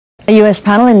A U.S.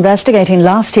 panel investigating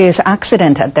last year's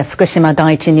accident at the Fukushima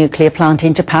Daiichi nuclear plant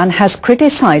in Japan has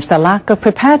criticized the lack of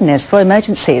preparedness for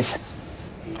emergencies.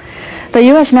 The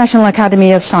U.S. National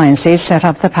Academy of Sciences set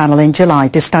up the panel in July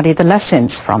to study the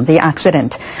lessons from the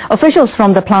accident. Officials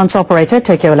from the plant's operator,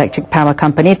 Tokyo Electric Power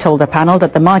Company, told the panel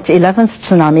that the March 11th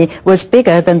tsunami was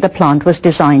bigger than the plant was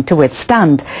designed to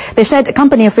withstand. They said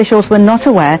company officials were not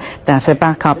aware that a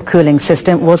backup cooling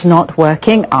system was not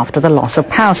working after the loss of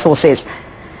power sources.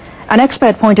 An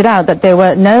expert pointed out that there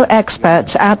were no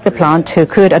experts at the plant who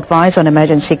could advise on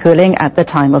emergency cooling at the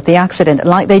time of the accident,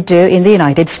 like they do in the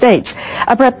United States.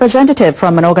 A representative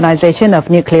from an organization of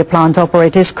nuclear plant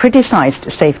operators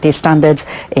criticized safety standards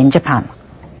in Japan.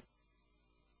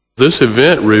 This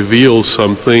event reveals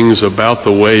some things about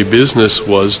the way business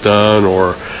was done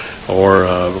or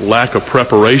lack of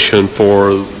preparation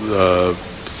for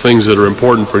things that are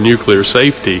important for nuclear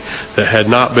safety that had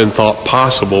not been thought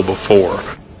possible before.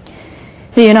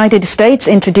 The United States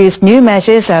introduced new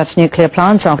measures at nuclear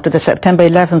plants after the September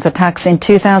 11th attacks in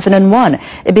 2001.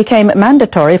 It became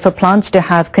mandatory for plants to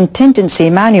have contingency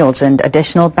manuals and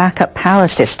additional backup power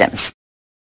systems.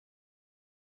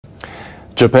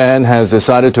 Japan has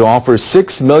decided to offer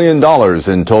 $6 million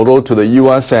in total to the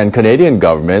U.S. and Canadian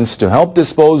governments to help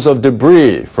dispose of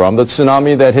debris from the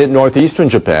tsunami that hit northeastern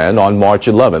Japan on March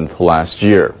 11th last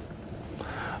year.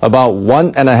 About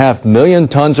 1.5 million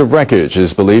tons of wreckage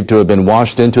is believed to have been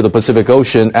washed into the Pacific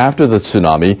Ocean after the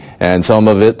tsunami, and some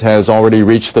of it has already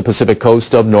reached the Pacific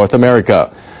coast of North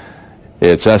America.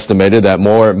 It's estimated that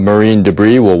more marine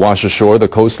debris will wash ashore the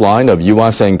coastline of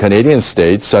U.S. and Canadian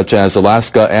states such as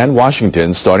Alaska and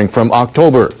Washington starting from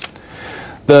October.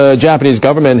 The Japanese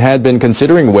government had been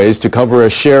considering ways to cover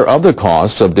a share of the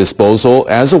costs of disposal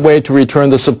as a way to return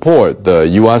the support the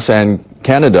U.S. and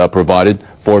Canada provided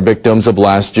for victims of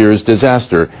last year's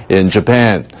disaster in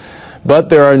Japan. But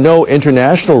there are no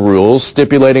international rules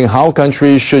stipulating how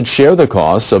countries should share the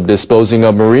costs of disposing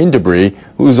of marine debris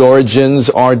whose origins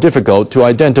are difficult to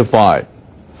identify.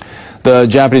 The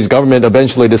Japanese government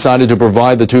eventually decided to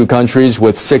provide the two countries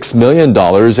with $6 million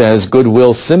as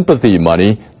goodwill sympathy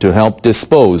money to help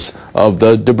dispose of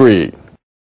the debris.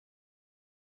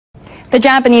 The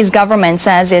Japanese government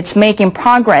says it's making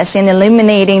progress in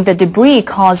eliminating the debris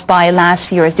caused by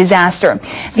last year's disaster.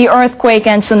 The earthquake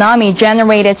and tsunami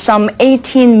generated some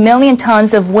 18 million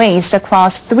tons of waste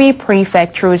across 3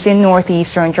 prefectures in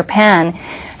northeastern Japan.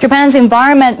 Japan's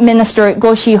Environment Minister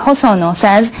Goshi Hosono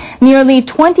says nearly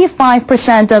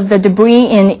 25% of the debris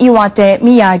in Iwate,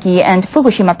 Miyagi, and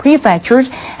Fukushima prefectures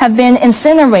have been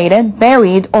incinerated,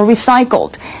 buried, or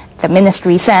recycled. The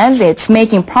ministry says it's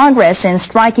making progress in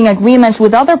striking agreements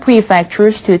with other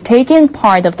prefectures to take in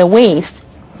part of the waste.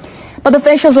 But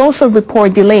officials also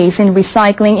report delays in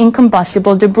recycling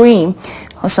incombustible debris.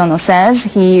 Hosono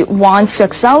says he wants to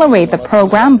accelerate the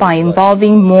program by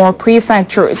involving more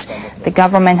prefectures. The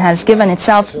government has given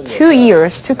itself 2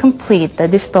 years to complete the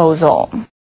disposal.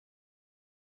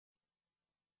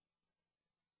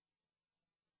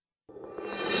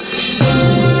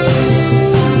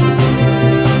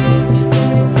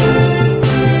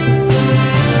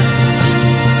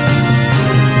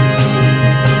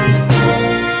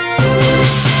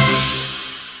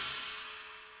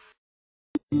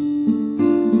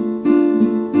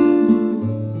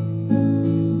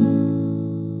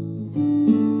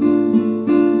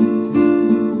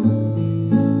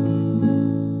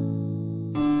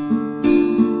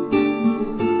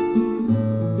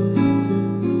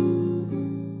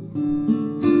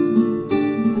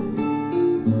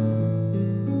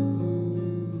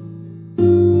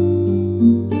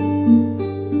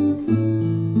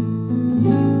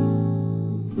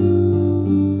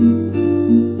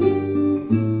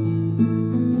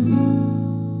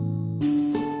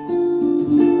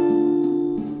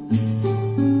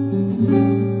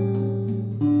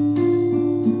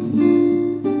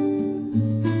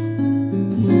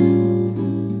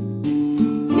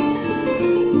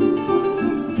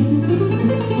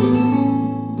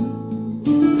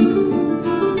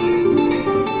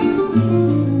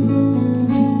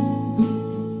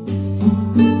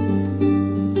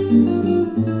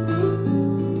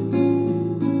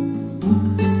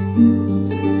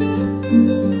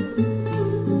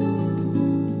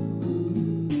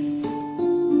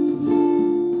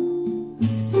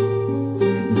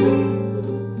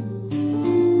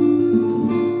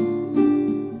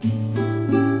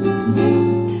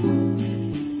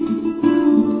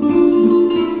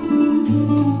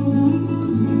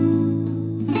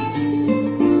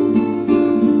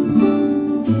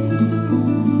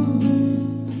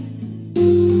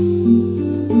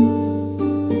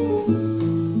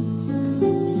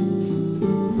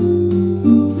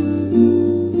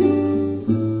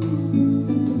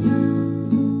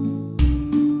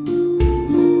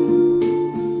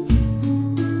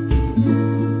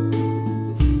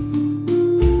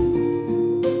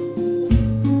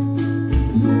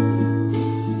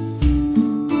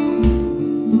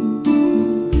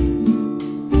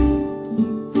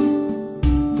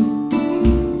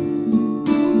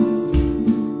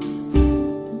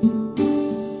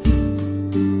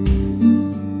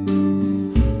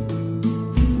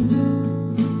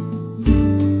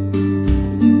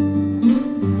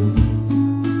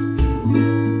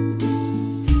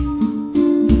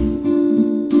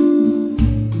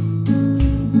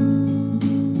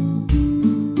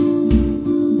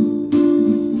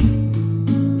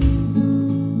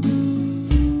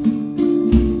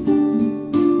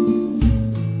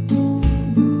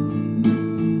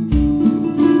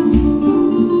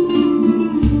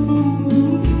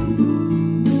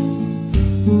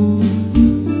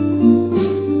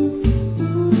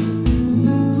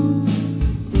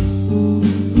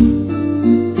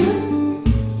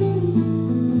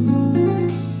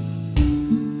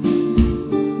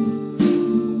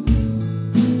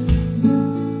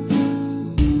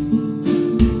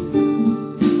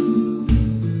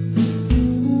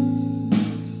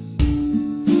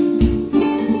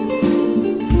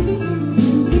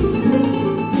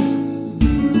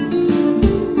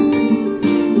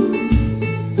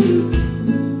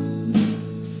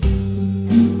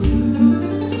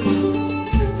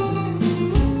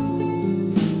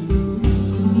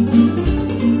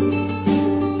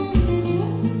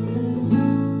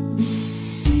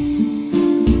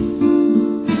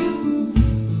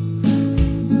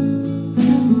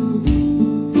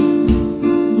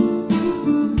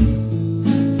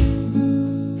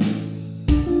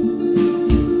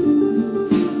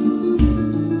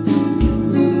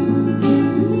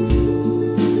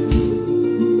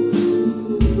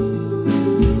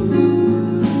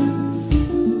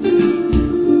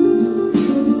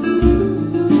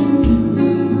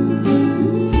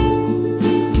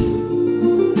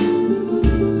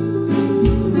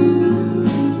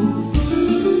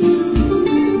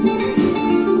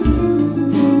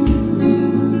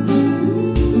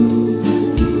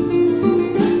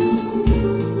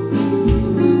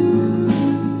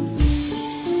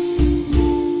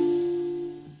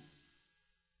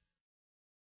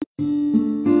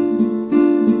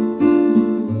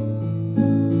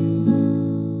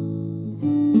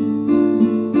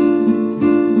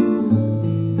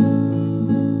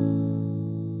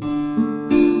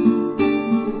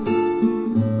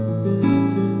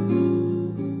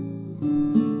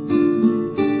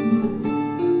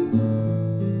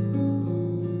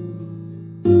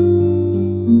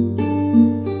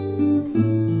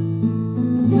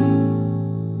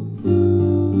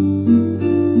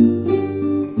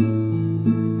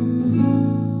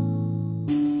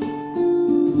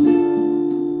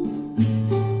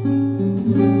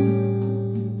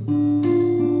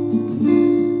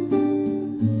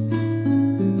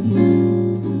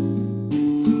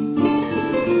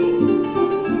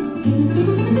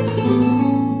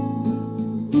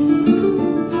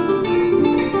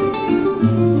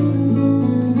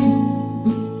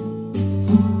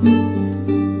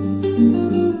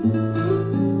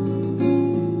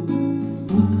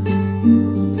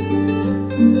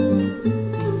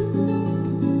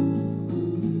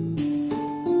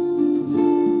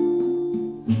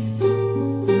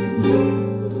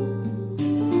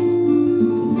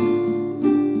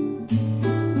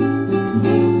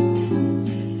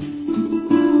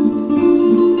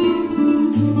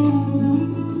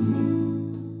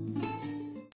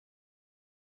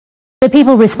 The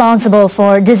people responsible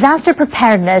for disaster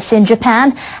preparedness in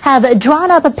Japan have drawn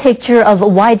up a picture of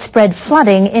widespread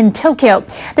flooding in Tokyo.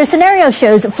 Their scenario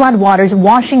shows floodwaters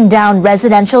washing down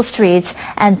residential streets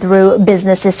and through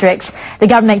business districts. The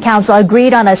Government Council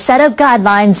agreed on a set of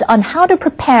guidelines on how to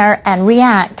prepare and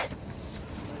react.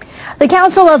 The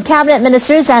Council of Cabinet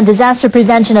Ministers and disaster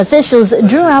prevention officials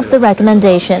drew up the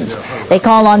recommendations. They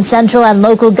call on central and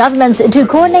local governments to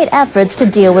coordinate efforts to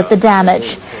deal with the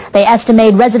damage. They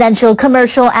estimate residential,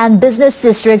 commercial and business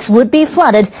districts would be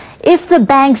flooded if the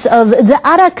banks of the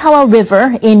Arakawa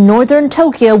River in northern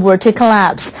Tokyo were to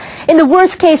collapse. In the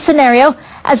worst-case scenario,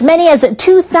 as many as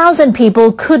 2,000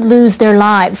 people could lose their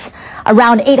lives.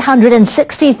 Around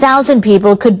 860,000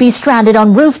 people could be stranded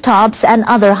on rooftops and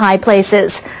other high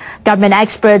places. Government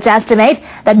experts estimate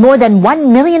that more than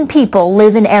 1 million people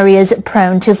live in areas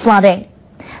prone to flooding.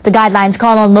 The guidelines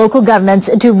call on local governments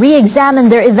to re-examine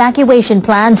their evacuation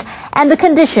plans and the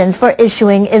conditions for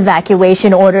issuing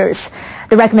evacuation orders.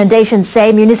 The recommendations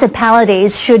say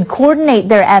municipalities should coordinate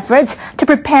their efforts to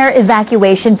prepare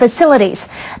evacuation facilities.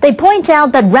 They point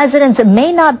out that residents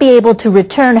may not be able to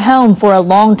return home for a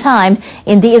long time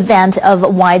in the event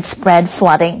of widespread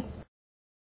flooding.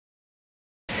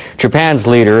 Japan's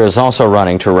leader is also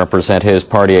running to represent his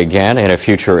party again in a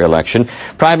future election.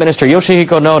 Prime Minister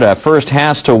Yoshihiko Noda first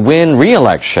has to win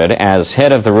re-election as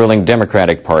head of the ruling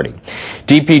Democratic Party.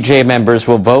 DPJ members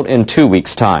will vote in 2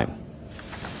 weeks' time.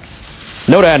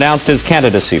 Noda announced his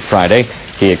candidacy Friday.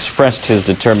 He expressed his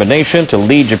determination to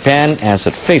lead Japan as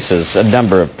it faces a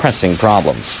number of pressing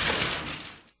problems.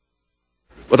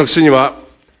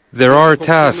 There are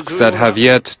tasks that have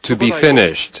yet to be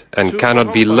finished and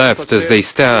cannot be left as they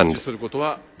stand.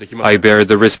 I bear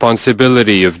the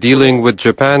responsibility of dealing with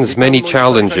Japan's many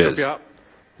challenges.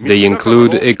 They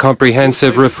include a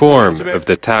comprehensive reform of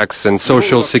the tax and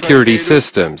social security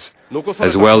systems,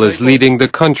 as well as leading the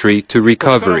country to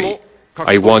recovery.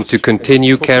 I want to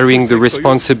continue carrying the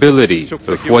responsibility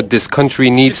of what this country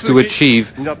needs to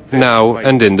achieve now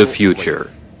and in the future.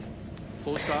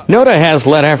 Noda has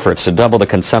led efforts to double the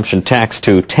consumption tax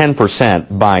to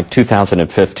 10% by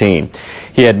 2015.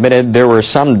 He admitted there were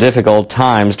some difficult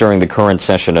times during the current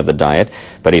session of the Diet,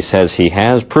 but he says he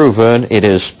has proven it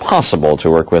is possible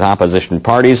to work with opposition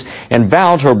parties and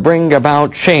vow to bring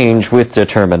about change with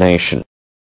determination.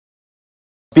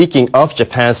 Speaking of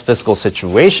Japan's fiscal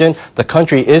situation, the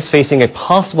country is facing a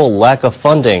possible lack of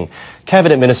funding.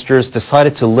 Cabinet ministers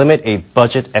decided to limit a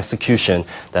budget execution.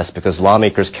 That's because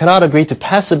lawmakers cannot agree to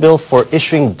pass a bill for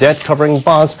issuing debt-covering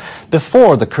bonds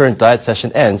before the current Diet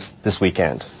session ends this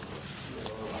weekend.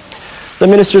 The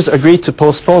ministers agreed to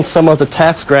postpone some of the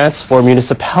tax grants for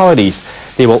municipalities.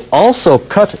 They will also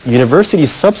cut university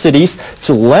subsidies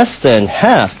to less than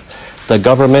half. The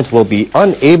government will be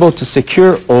unable to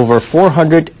secure over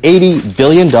 $480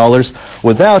 billion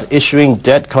without issuing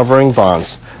debt-covering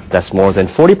bonds. That's more than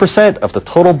 40% of the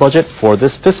total budget for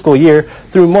this fiscal year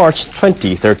through March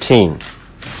 2013.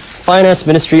 Finance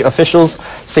Ministry officials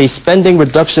say spending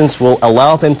reductions will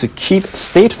allow them to keep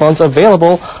state funds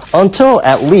available until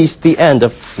at least the end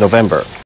of November.